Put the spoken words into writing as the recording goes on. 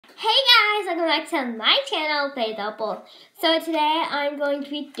Hey guys, welcome back to my channel, Faith Apple. So today I'm going to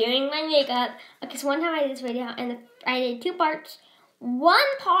be doing my makeup because one time I did this video and I did two parts. One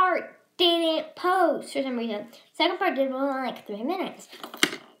part didn't post for some reason. Second part did well in like 3 minutes.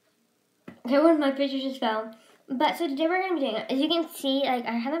 Okay, one of my pictures just fell. But so today we're going to be doing it. As you can see, like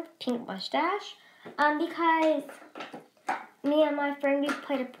I have a pink mustache because me and my friend, we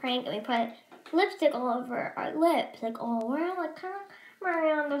played a prank and we put lipstick all over our lips, like all around, like kind of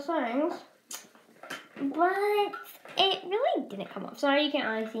around the things, but it really didn't come off. Sorry, you can't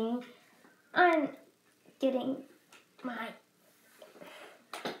really see me. I'm getting my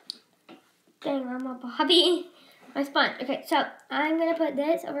my sponge. Okay, so I'm gonna put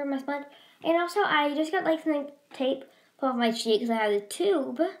this over my sponge, and also I just got like some tape put off my cheek because I have the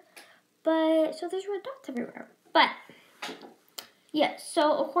tube, but so there's red dots everywhere. But yes,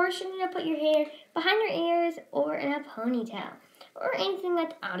 so of course you need to put your hair behind your ears or in a ponytail, or anything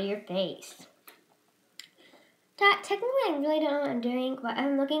that's out of your face. Technically, I really don't know what I'm doing, but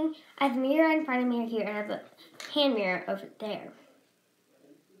I'm looking at the mirror in front of me here, and I have a hand mirror over there.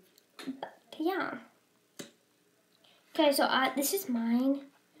 But, yeah. Okay, so this is mine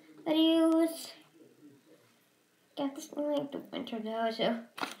that I use. Got this in like the winter though, so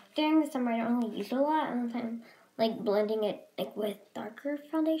during the summer I don't really use it a lot, unless I'm like blending it like with darker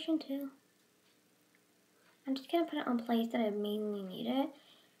foundation too. I'm just gonna put it on places that I mainly need it,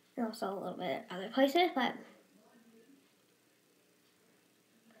 and also a little bit other places, but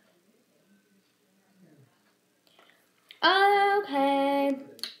okay.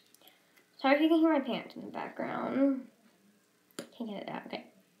 Sorry if you can hear my pants in the background. Can't get it out.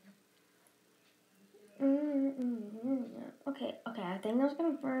 Okay. Okay. I think that's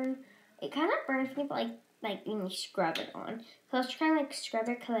gonna burn. It kind of burns me, but like when you scrub it on. So I was trying to like scrub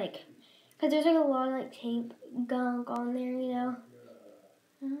it, cause there's like a lot of like tape gunk on there, you know.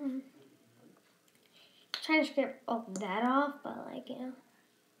 Trying to scrape all that off, but like it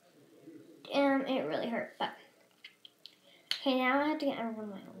really hurt. But okay, now I have to get over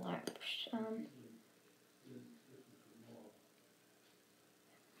my lips.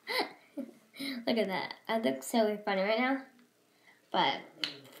 Look at that. I look so funny right now. But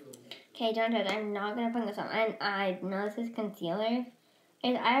okay, don't judge. I'm not gonna put this on. I know this is concealer,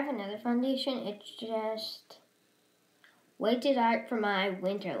 and I have another foundation. It's just way too dark for my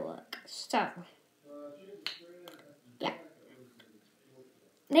winter look. So yeah,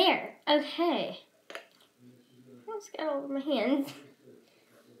 there. Okay, let's get over my hands.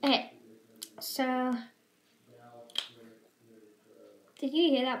 Okay, so did you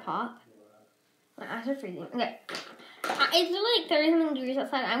hear that pop? My eyes are freezing. Okay, it's like 30 degrees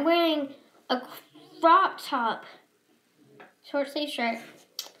outside. I'm wearing a crop top, short sleeve shirt,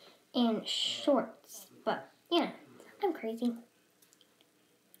 and shorts. But yeah, I'm crazy.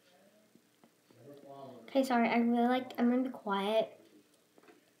 Okay, sorry. I'm gonna be quiet.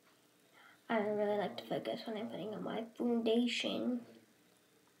 I really like to focus when I'm putting on my foundation.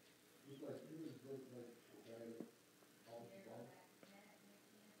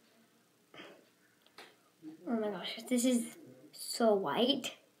 Oh my gosh, this is so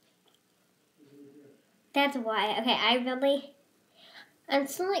white. That's white. Okay, I'm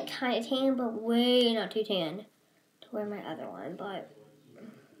still like kind of tan, but way not too tan to wear my other one, but.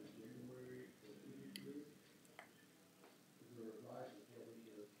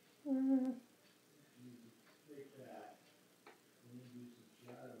 And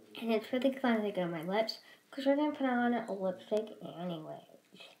it's really fun to go on my lips, because we're going to put on a lipstick anyways.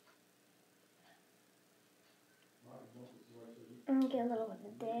 I'm going to get a little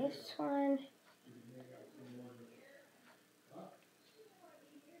bit of this one.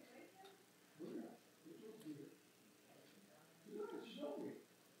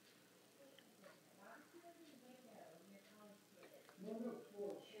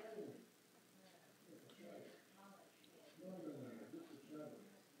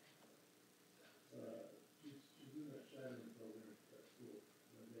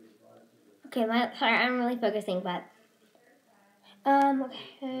 Okay, sorry, I'm really focusing, but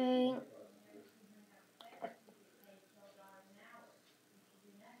okay.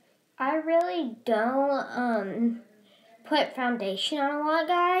 I really don't put foundation on a lot,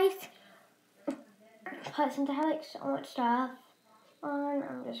 guys. But since I have like so much stuff on,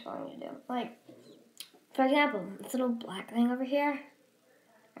 I'm just going to do like, for example, this little black thing over here.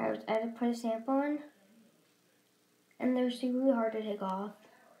 I had to put a sample on, and they're super hard to take off.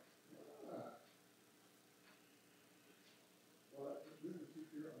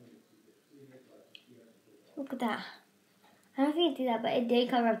 Look at that. I don't know if you can see that, but it did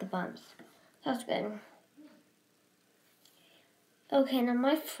cover up the bumps. So that's good. Okay, now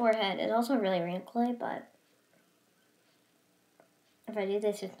my forehead is also really wrinkly, but if I do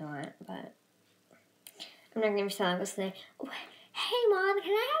this, it's not, but I'm not going to be selling this today. Oh, hey, Mom,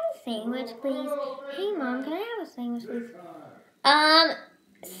 can I have a sandwich, please? Hey, Mom, can I have a sandwich, please?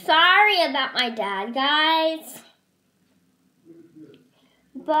 Sorry about my dad, guys.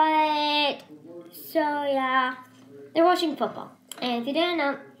 But, so, yeah, they're watching football. And if you didn't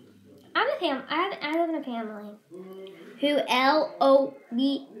know, I live in a family who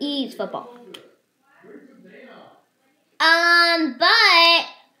LOVEs football.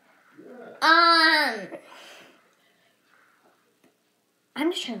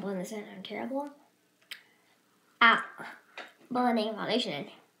 I'm just trying to blend this in. I'm terrible at blending foundation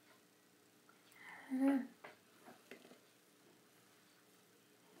in.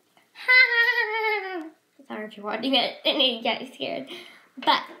 Sorry if you're watching it and you get scared.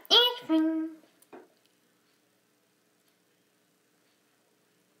 But it's fine.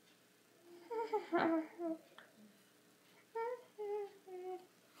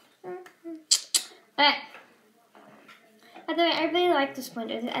 Okay. By the way, I really like the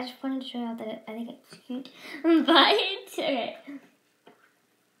splinters. I just wanted to show you that I think it's cute. But, okay.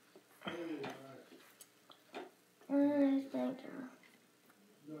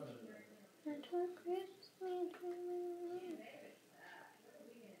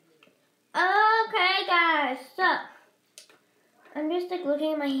 Okay, guys, so I'm just like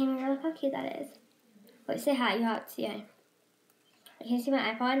looking at my hammer. Look how cute that is. Wait, say hi. You have to see it. Can you see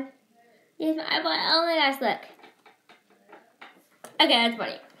my iPod? Yes, my iPod. Oh my gosh, look. Okay, that's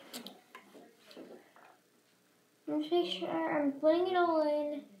funny. I'm just making sure I'm blending it all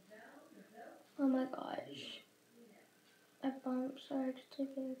in. Oh my gosh. I bumped, sorry, just like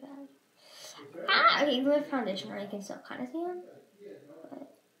really bad. Ah, okay, even with foundation on, you can still kind of see them. But,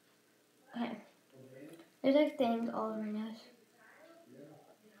 okay. There's like things all over my nose.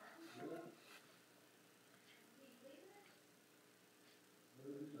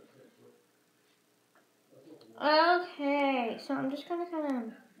 Okay, so I'm just gonna kind of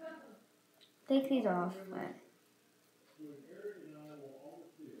take these off. But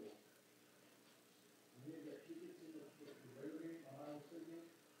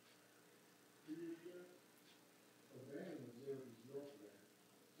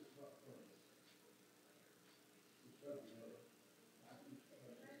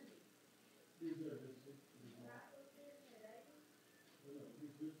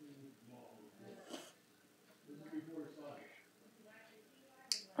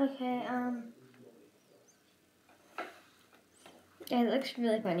okay, yeah, it looks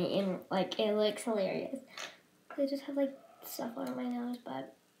really funny and like it looks hilarious. I just have like stuff on my nose,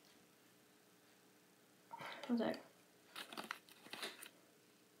 but I'm sorry.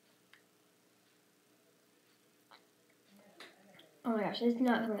 Oh my gosh, it's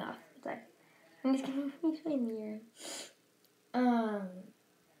not coming off. Sorry. I'm just gonna use my mirror.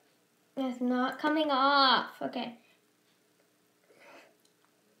 It's not coming off. Okay.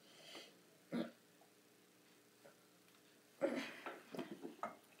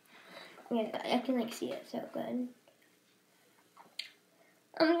 Yeah, I can like see it so good.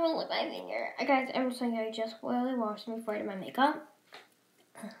 I'm gonna lick my finger. Guys, I'm just saying I just oily washed before I did my makeup.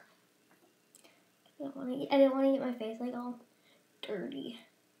 I didn't want to get my face like all dirty.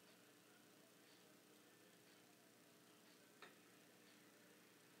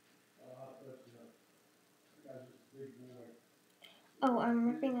 Oh, I'm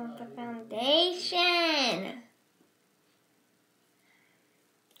ripping off the foundation.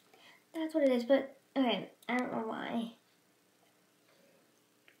 That's what it is, but okay, I don't know why.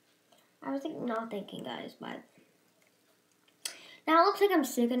 I was like not thinking, guys, but now it looks like I'm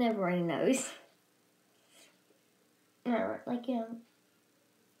sick and I have a runny nose. No, like, you know.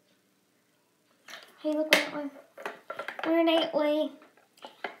 Hey, look that way. We're that way.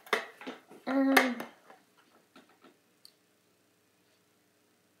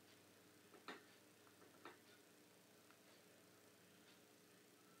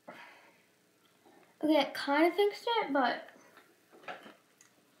 Okay, I kind of fixed it, but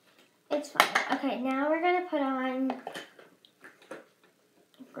it's fine. Okay, now we're gonna put on,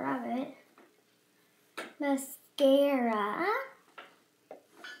 grab it, mascara.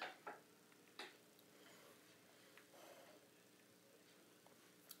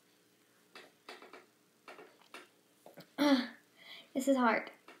 This is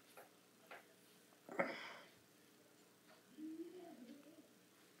hard.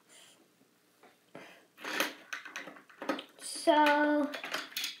 So,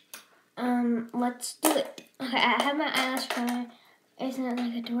 let's do it. Okay, I have my eyelash curler. Isn't it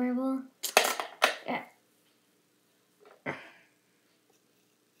like adorable? Yeah.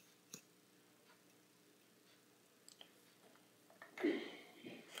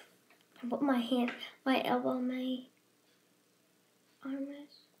 put my hand, my elbow, my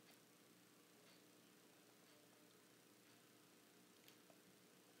armrest.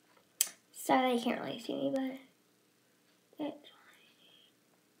 Sorry, they can't really see me, but it's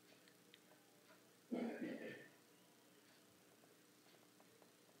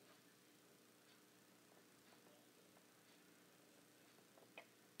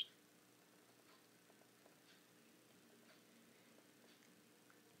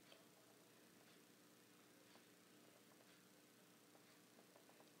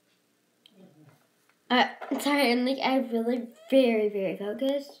sorry, I'm really very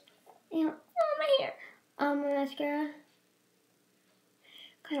focused. You know, oh, my hair. My mascara.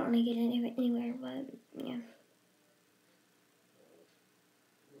 I don't want to get it anywhere, but yeah.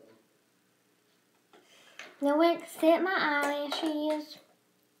 Now wait, set my eyelashes.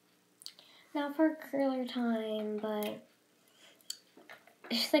 Not for curler time, but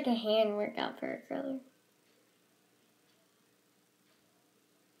it's just like a hand workout for a curler.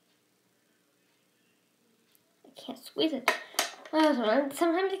 I can't squeeze it. Well,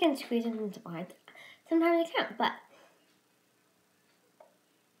 sometimes I can squeeze it into mine. Sometimes I can't, but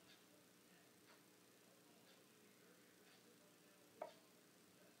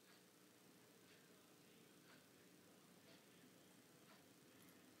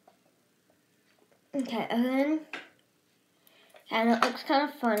okay, and then and it looks kind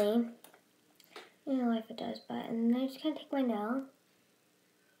of funny. You know if it does, but and then I just kind of take my nail.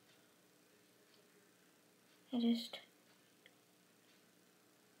 I just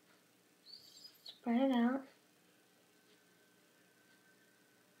spread it out.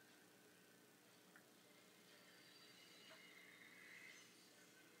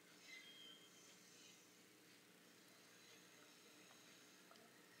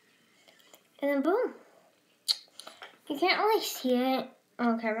 And then boom. You can't really see it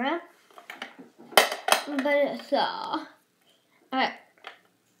on camera, but it's alright.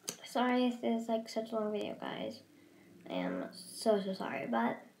 Sorry if this is like such a long video, guys. I am so sorry,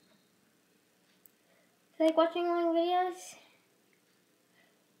 but if you like watching long videos,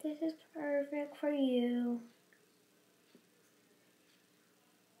 this is perfect for you.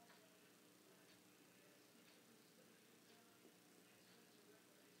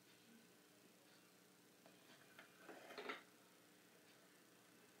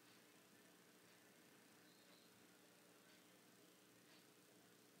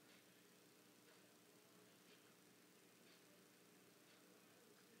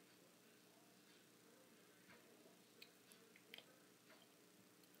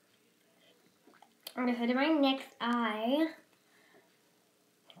 Okay, so to my next eye,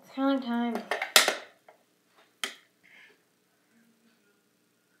 curling time.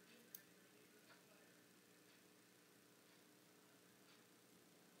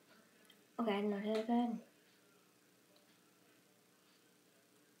 Okay, not really good.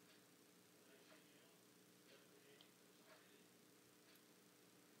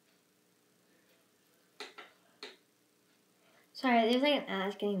 Sorry, there's like an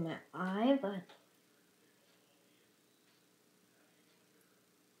ass getting my eye, but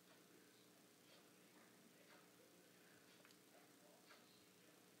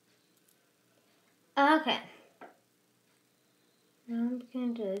okay. Now I'm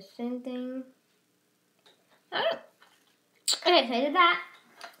gonna do the same thing. Okay, so I did that.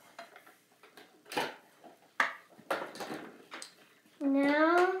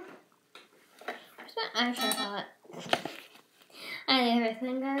 Now, where's my eyeshadow palette? I did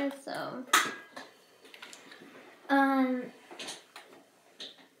everything, guys, so.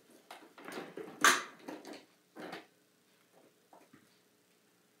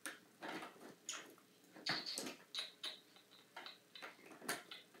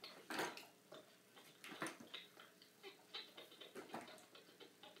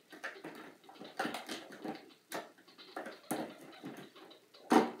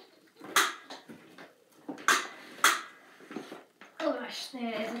 Oh gosh, there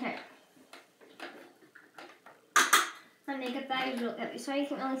it is, okay. My makeup bag is real heavy, so you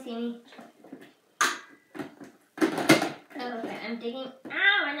can't really see me. Oh, okay, I'm digging,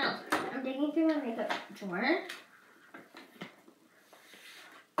 ow, I know. I'm digging through my makeup drawer.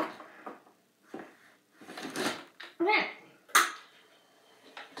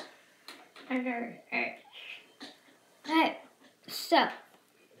 Okay. Alright, so,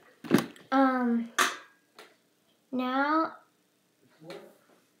 now,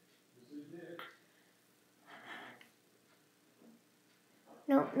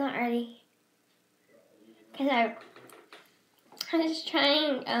 nope, not ready. Cause I'm just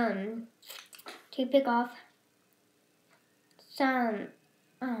trying, to pick off some,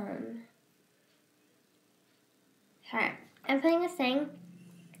 Alright, I'm putting this thing.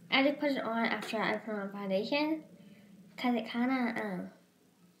 I just put it on after I put on foundation. Because it kind of,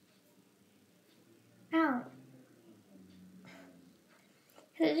 ow.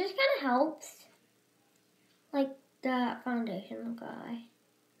 Because it just kind of helps. Like the foundation guy.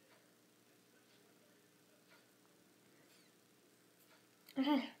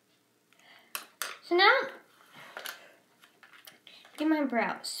 Okay. So now, do my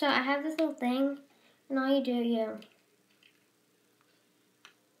brows. So I have this little thing, and all you do, you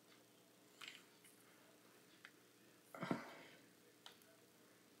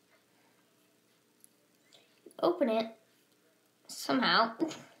open it somehow.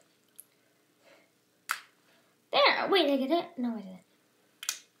 There. Wait, I get it? No, I didn't.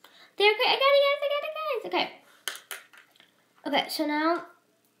 There. Okay, I got it, guys. Okay. Okay. So now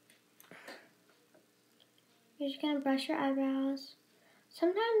you're just gonna brush your eyebrows.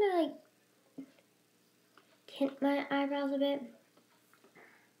 Sometimes I like tint my eyebrows a bit,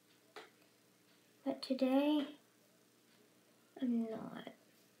 but today I'm not.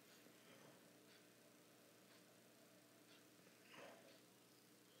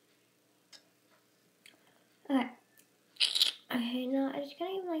 Okay. Okay, no, I just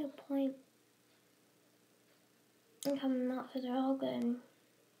gotta give like a point. And come out because they're all good.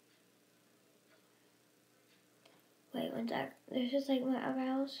 Wait, one sec. There's just like my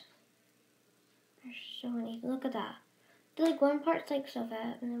eyebrows. There's so many. Look at that. Like one part's like so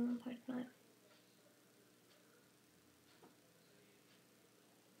fat and then one part's not.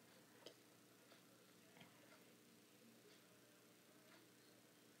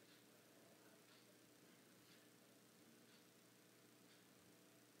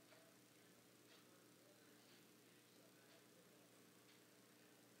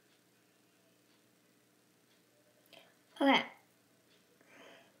 Okay.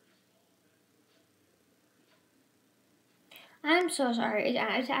 I'm so sorry.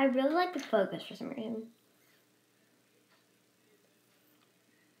 I really like the focus for some reason.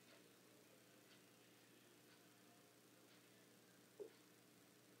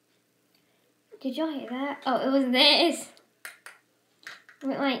 Did y'all hear that? Oh, it was this.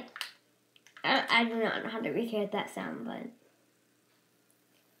 Like, I do not know how to recreate that sound, but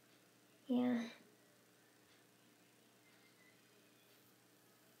yeah.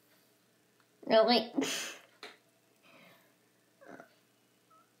 Really?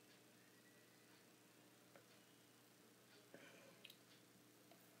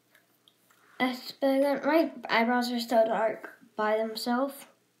 That's big. My eyebrows are so dark by themselves.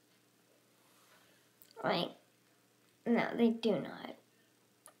 Like, no, they do not.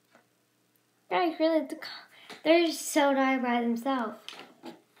 Guys, really, they're just so dark by themselves.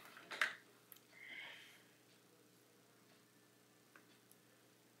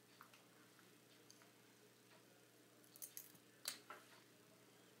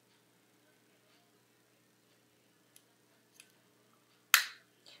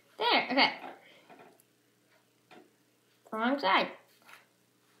 There, okay. Wrong side.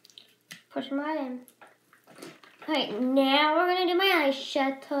 Push them right in. Okay, now we're gonna do my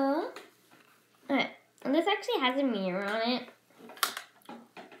eyeshadow. Okay, and this actually has a mirror on it.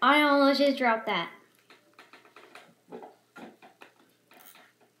 I almost just dropped that.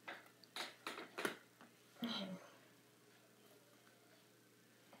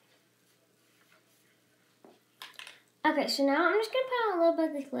 Okay, so now I'm just gonna put on a little bit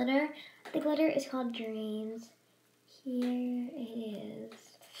of the glitter. The glitter is called Dreams. Here it is.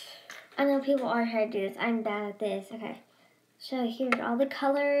 I know people are trying to do this. I'm bad at this. Okay, so here's all the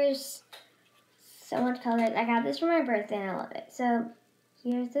colors. So much colors. I got this for my birthday and I love it. So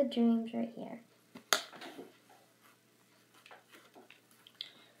here's the Dreams right here.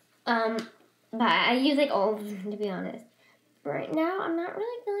 But I use like all of them to be honest. But right now I'm not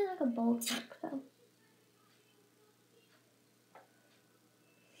really feeling like a bold look though.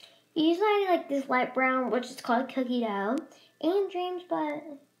 Usually I like this light brown, which is called Cookie Dough, and Dreams, but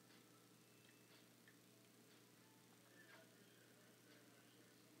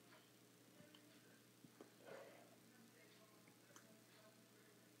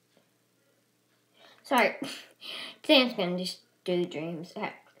sorry. Today I'm just gonna just do Dreams.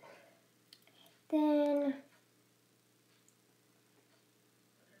 Okay. Then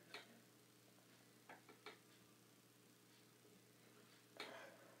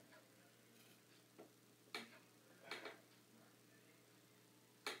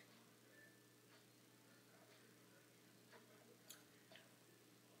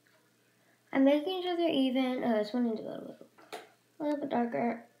I'm making sure they're even. Oh, this one needs a little bit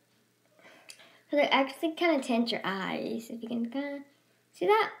darker. Because it actually kind of tints your eyes. If you can kind of see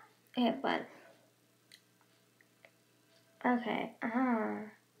that. Okay, but Okay.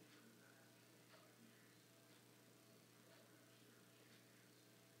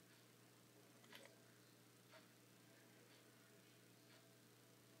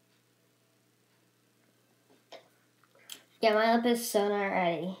 Yeah, my lip is so not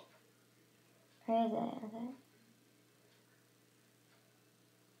ready. Where is it? Okay.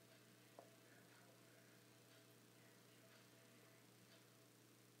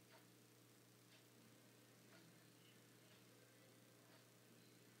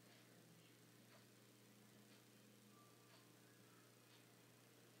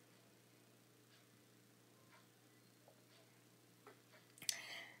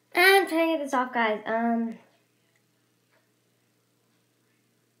 I'm trying to get this off, guys. I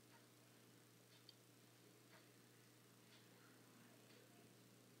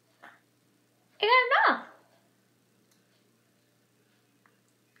got it off.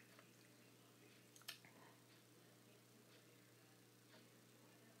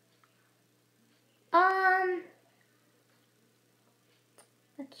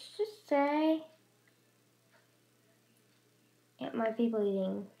 Let's just say it might be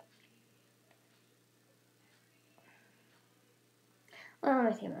bleeding. Well,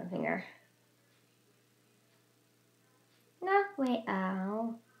 let me see my finger. No, wait,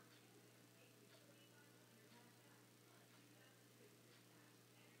 ow.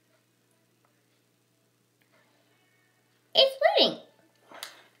 It's bleeding.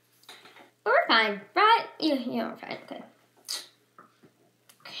 We're fine, right? Yeah, we're fine, okay.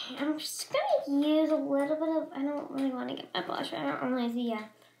 Okay, I'm just gonna use a little bit of, I don't really want to get my blush. I don't really see,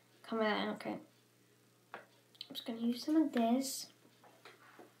 come out, okay. I'm just gonna use some of this.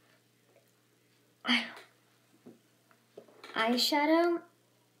 Eyeshadow.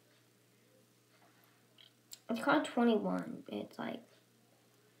 It's called 21. It's like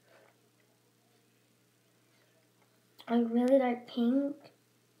a really dark pink,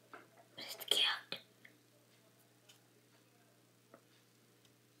 but it's cute.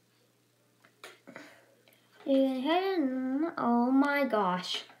 Oh my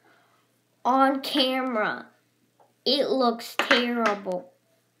gosh. On camera, it looks terrible.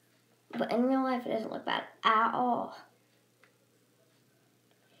 But in real life, it doesn't look bad at all.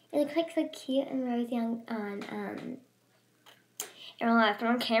 It looks like so cute and rosy on in real life. But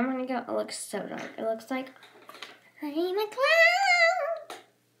on camera, it looks so dark. It looks like I'm a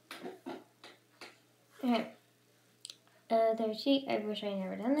clown. Okay. Their cheek. I wish I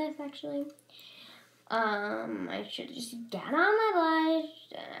never done this actually. I should just get on my blush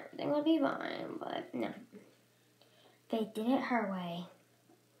and everything would be fine, but no. They did it her way.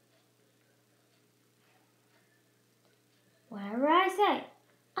 Whatever I say.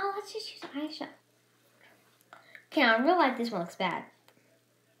 Oh, let's just use eyeshadow. Okay, now in real life, this one looks bad.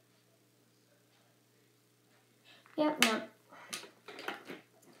 Yep, no.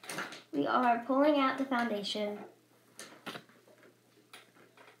 We are pulling out the foundation.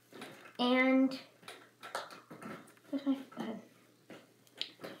 And where's my phone?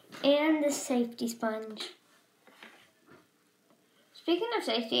 And the safety sponge. Speaking of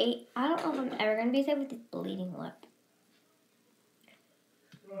safety, I don't know if I'm ever going to be safe with this bleeding lip.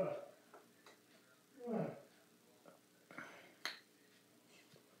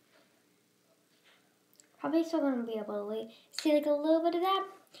 Probably still going to be able to see like a little bit of that.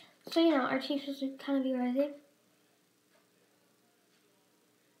 So, you know, our cheeks will kind of be rosy.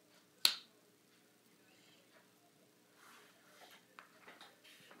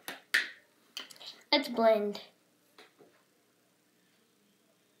 Let's blend.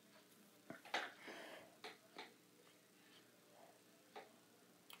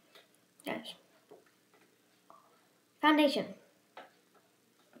 Yes. Foundation.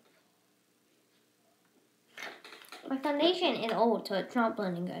 My foundation is old, so it's not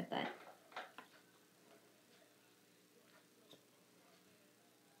blending good, but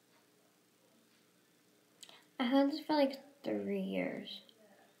I had this for like 3 years.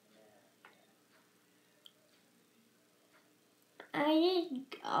 I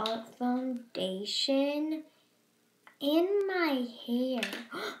just got foundation in my hair.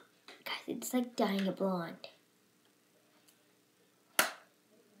 Guys, it's like dyeing it blonde.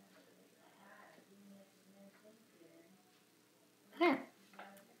 Okay.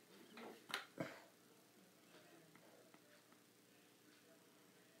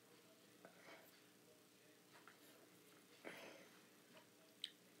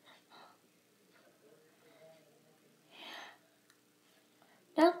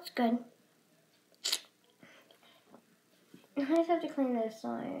 That's good. I just have to clean this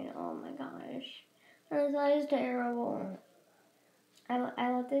side. Oh my gosh. This side is terrible.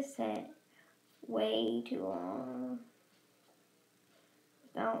 I let this sit way too long.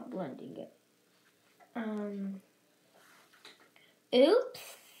 without blending it.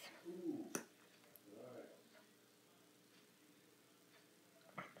 Oops.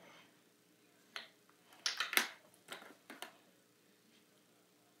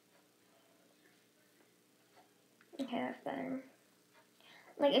 Okay, that's better.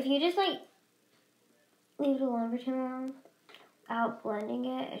 Like, if you just, like, leave it alone for too long without blending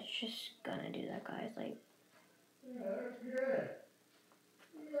it, it's just gonna do that, guys. Like, Yeah, that's good.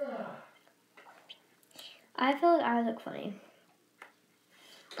 Yeah. I feel like I look funny.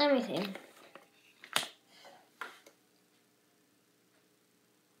 Let me see.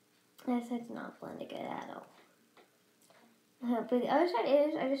 This side's not blending it at all. But the other side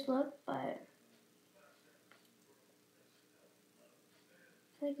is. I just look, but I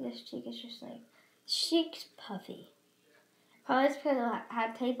feel like this cheek is just like, cheek's puffy. Probably just because I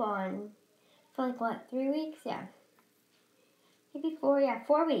had tape on for like, what, 3 weeks? Yeah. Maybe 4, yeah,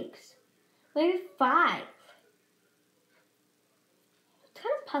 4 weeks. Maybe 5. It's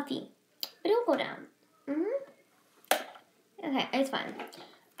kind of puffy, but it'll go down. Okay, it's fine.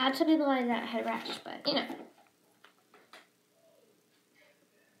 I'll tell people like that I had a rash, but you know.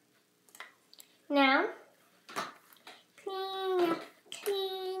 Now,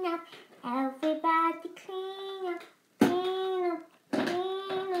 clean up, everybody clean up,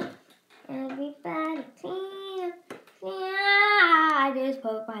 everybody clean up. I just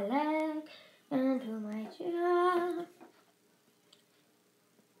poked my leg into my jaw.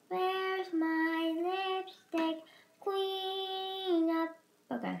 Where's my lipstick? Clean up.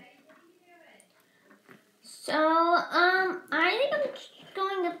 Okay. So, I think I'm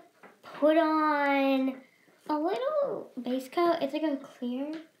going to put on a little base coat. It's like a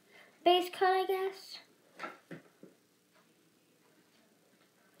clear base coat, I guess.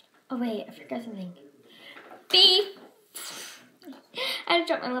 Oh, wait, I forgot something. I just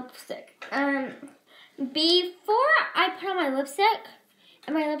dropped my lipstick. Before I put on my lipstick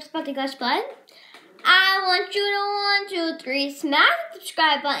and my lips about to gush blood, I want you to 1, 2, 3 smash the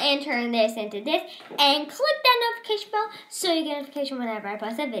subscribe button and turn this into this and click that notification bell so you get a notification whenever I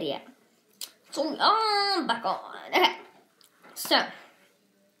post a video. So back on. Okay. So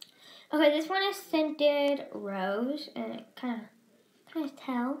this one is scented rose, and it kind of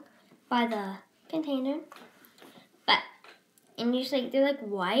tell by the container. And you just like, they're like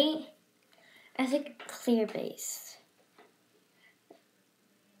white. It's like a clear base.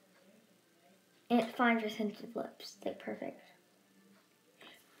 And it finds your sensitive lips. Like, perfect.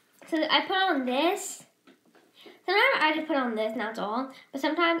 So I put on this. Sometimes I just put on this, and that's all. But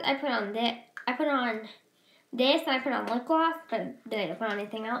sometimes I put on this. I put on this, and I put on lip gloss, but then I don't put on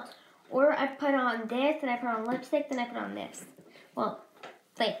anything else. Or I put on this, and I put on lipstick, then I put on this. Well,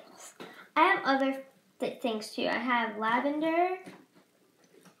 things. I have other things too. I have lavender.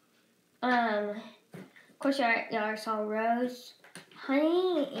 Of course, y'all saw rose,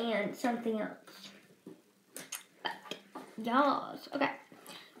 honey, and something else. Y'all, okay.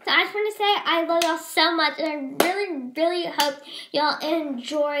 So I just want to say I love y'all so much, and I really, really hope y'all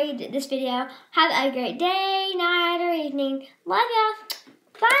enjoyed this video. Have a great day, night, or evening. Love y'all.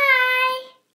 Bye.